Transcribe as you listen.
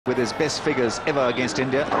with his best figures ever against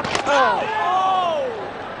India.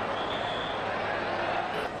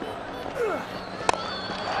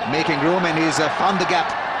 Making room, and he's found the gap.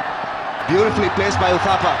 Beautifully placed by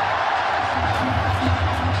Uthappa.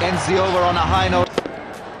 Ends the over on a high note.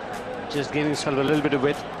 Just giving himself a little bit of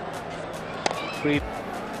width.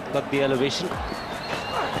 Got the elevation.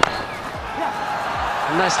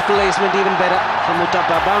 Nice placement, even better from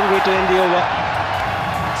Uthappa. Boundary to end the over.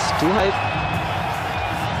 It's too high.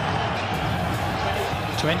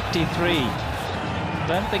 23.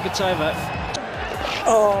 Don't think it's over.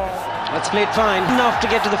 That's played fine. Enough to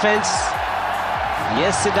get to the fence.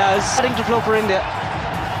 Yes, it does. Starting to flow for India.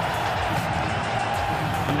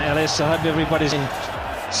 And LS, I hope everybody's in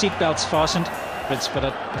seatbelts fastened.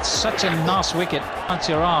 But it's such a nice wicket. Once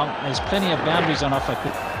your arm, there's plenty of boundaries on offer.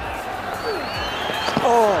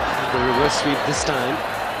 The reverse sweep this time.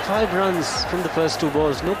 5 runs from the first 2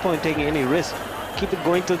 balls. No point taking any risk. Keep it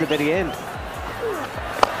going till the very end.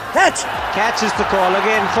 Catch is the call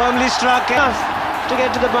again. Firmly struck. Enough to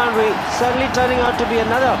get to the boundary. Suddenly turning out to be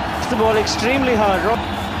another. It's the ball extremely hard.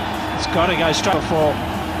 It's got to go straight for.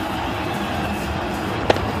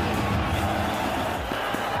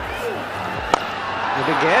 And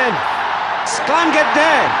again. Can't get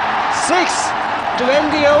there. 6 to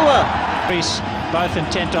end the over. Both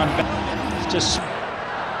intent on. It's just.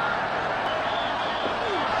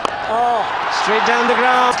 Straight down the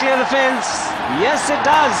ground. Clear the fence. Yes, it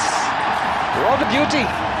does. What a beauty.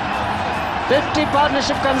 50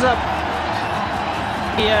 partnership comes up.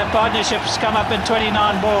 Yeah, partnerships come up in 29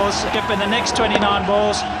 balls. In the next 29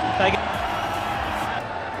 balls, they get.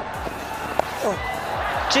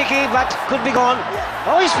 Cheeky, but could be gone.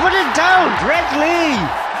 Oh, he's put it down. Brett Lee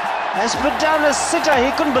has put down a sitter.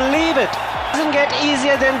 He couldn't believe it. Doesn't get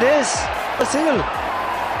easier than this. A single.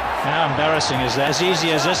 How embarrassing is that? As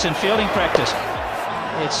easy as this in fielding practice.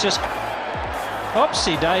 It's just.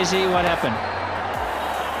 Oopsie daisy, what happened?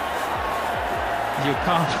 You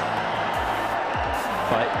can't.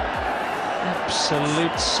 By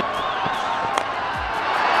absolute.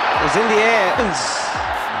 It's in the air.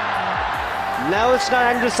 Now it's not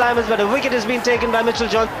Andrew Simons, but a wicket has been taken by Mitchell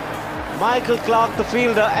Johnson. Michael Clarke, the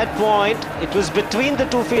fielder, at point. It was between the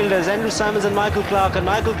 2 fielders, Andrew Simons and Michael Clarke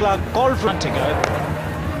called for to go.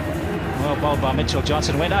 Well bowled by Mitchell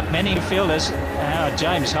Johnson. Went up many fielders.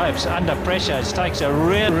 James Hope's under pressure. It takes a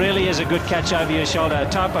really is a good catch over your shoulder.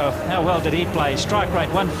 Uthappa, how well did he play? Strike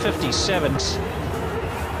rate 157.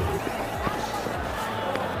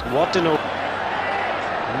 What an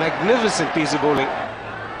magnificent piece of bowling.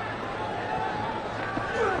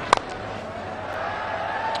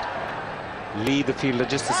 Lee, the fielder,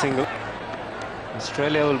 just a single.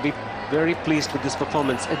 Australia will be very pleased with this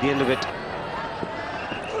performance at the end of it.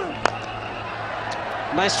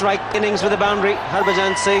 Nice strike innings with a boundary.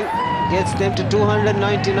 Harbhajan Singh gets them to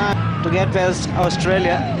 299 to get past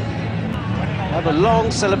Australia. Have a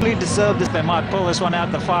long celebration. Deserve this. They might pull this one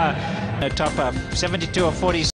out the fire. Uthappa 72 or 40.